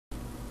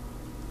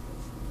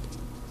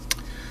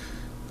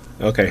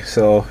Okay,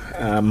 so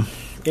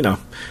you know,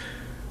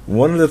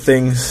 one of the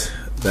things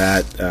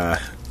that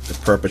the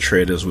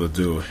perpetrators will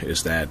do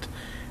is that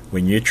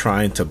when you're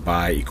trying to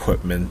buy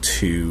equipment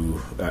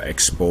to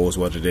expose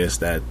what it is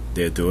that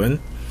they're doing,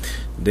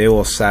 they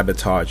will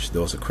sabotage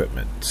those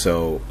equipment.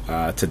 So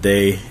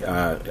today,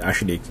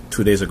 actually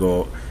 2 days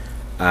ago,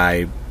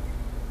 I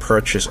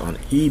purchased on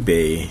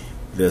eBay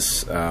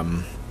this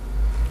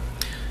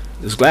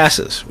this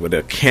glasses with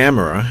a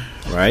camera,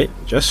 right?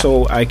 Just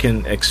so I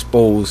can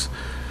expose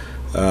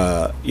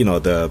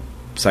the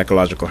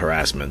psychological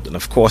harassment. And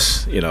of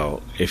course,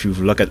 if you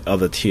look at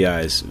other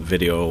TI's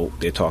video,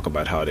 they talk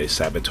about how they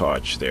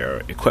sabotage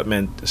their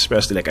equipment,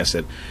 especially, like I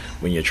said,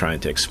 when you're trying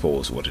to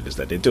expose what it is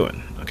that they're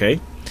doing. Okay,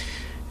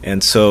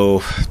 and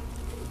so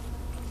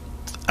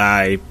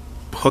I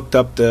hooked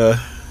up the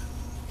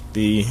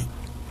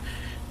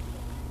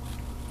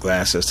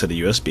glasses to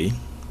the USB,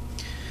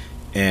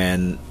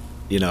 and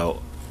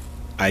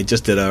I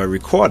just did a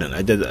recording.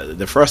 I did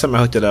the first time I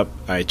hooked it up.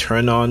 I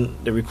turned on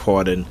the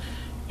recording,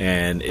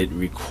 and it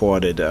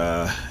recorded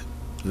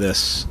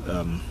this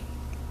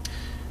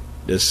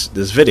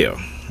video.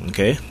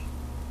 Okay,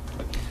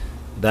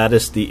 that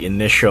is the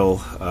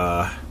initial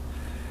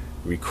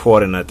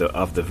recording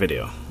of the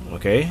video.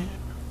 Okay.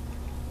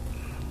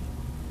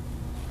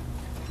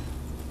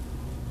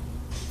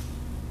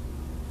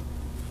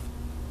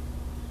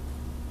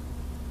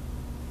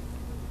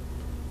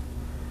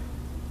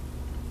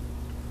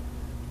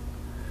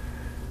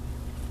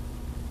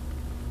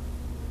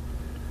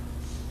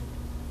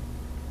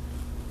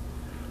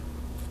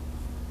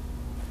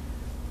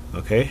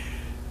 Okay,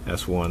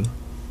 that's one,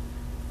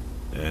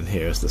 and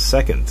here's the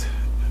second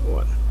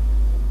one.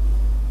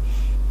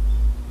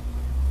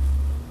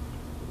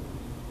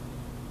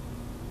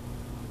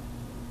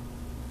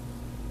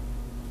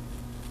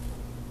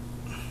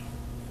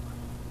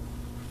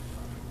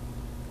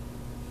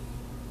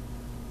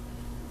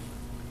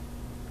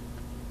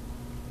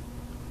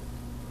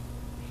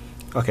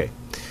 Okay,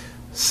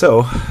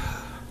 so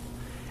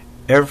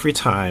every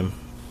time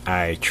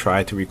I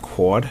try to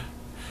record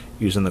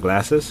using the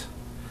glasses,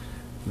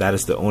 that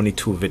is the only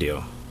two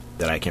video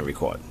that I can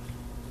record.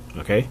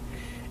 Okay,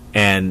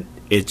 and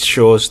it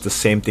shows the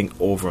same thing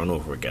over and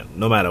over again.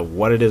 No matter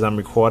what it is I'm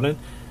recording,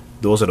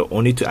 those are the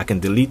only two. I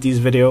can delete these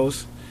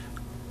videos,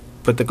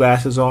 put the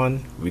glasses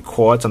on,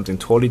 record something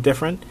totally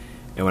different,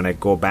 and when I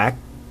go back,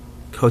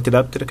 hook it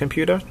up to the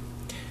computer,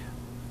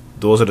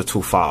 those are the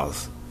two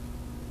files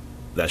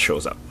that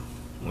shows up.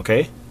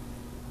 Okay,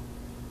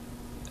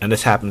 and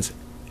this happens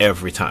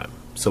every time.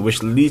 So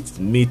which leads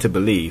me to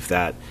believe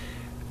that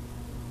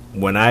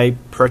when I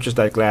purchased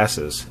that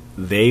glasses,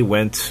 they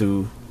went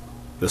to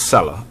the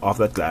seller of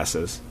that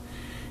glasses,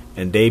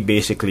 and they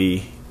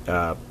basically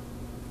hacked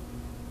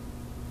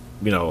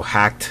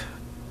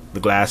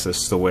the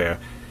glasses to where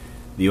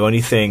the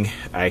only thing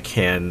I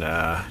can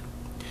that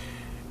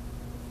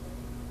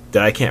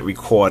I can't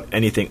record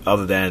anything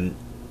other than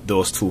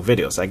those two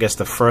videos. I guess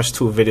the first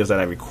two videos that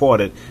I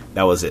recorded,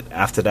 that was it.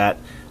 After that,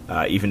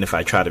 even if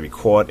I try to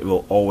record, it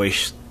will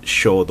always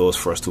show those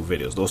first two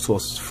videos. Those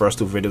first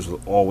two videos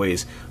will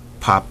always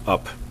pop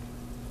up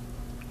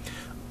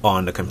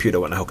on the computer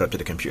when I hook up to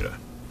the computer.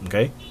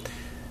 Okay,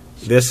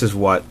 this is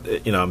what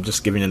I'm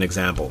just giving an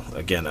example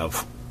again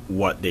of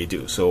what they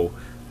do. So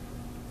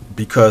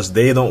because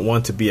they don't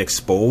want to be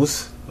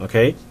exposed,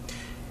 okay,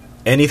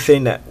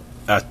 anything that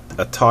a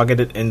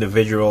targeted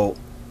individual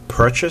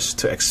purchase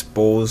to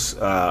expose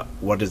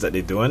what is that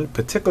they're doing,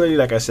 particularly,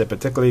 like I said,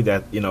 particularly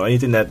that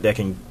anything that they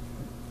can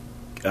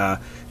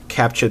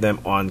capture them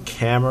on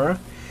camera,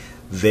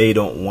 they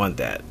don't want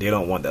that. They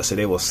don't want that. So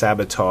they will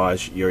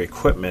sabotage your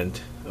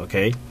equipment,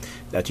 okay,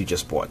 that you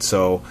just bought.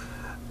 So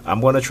I'm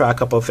going to try a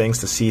couple of things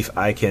to see if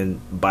I can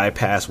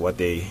bypass what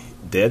they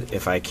did.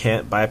 If I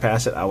can't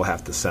bypass it, I will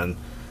have to send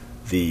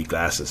the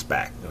glasses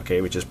back, okay,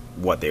 which is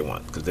what they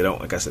want, because they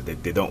don't, like I said,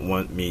 they don't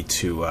want me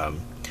to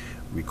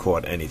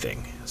record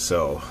anything.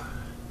 So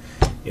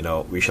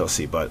we shall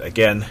see. But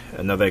again,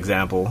 another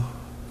example,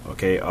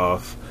 okay,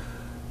 of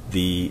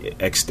the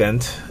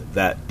extent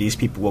that these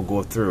people will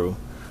go through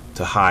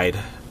to hide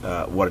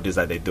what it is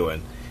that they're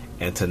doing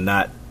and to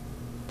not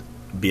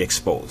be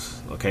exposed.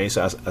 Okay,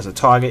 so as a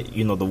target,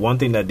 the one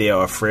thing that they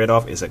are afraid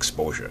of is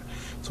exposure.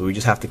 So we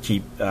just have to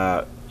keep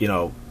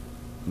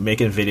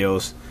making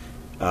videos,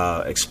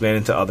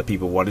 explaining to other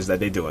people what is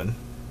that they're doing.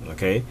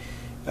 Okay,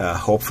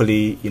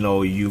 hopefully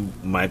you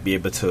might be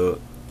able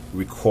to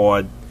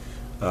record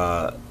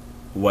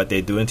what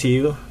they're doing to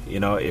you.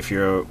 If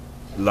you're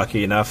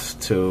lucky enough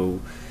to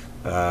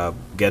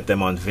get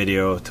them on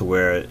video to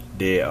where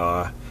they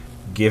are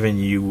giving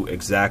you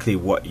exactly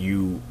what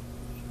you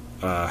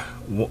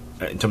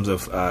in terms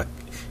of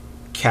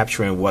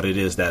capturing what it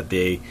is that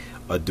they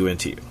are doing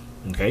to you.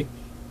 Okay,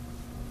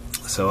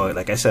 so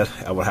like I said,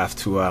 I will have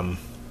to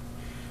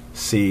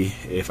see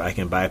if I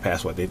can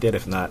bypass what they did.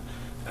 If not,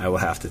 I will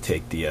have to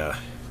take the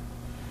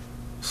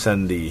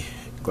send the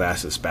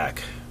glasses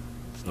back.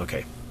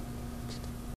 Okay.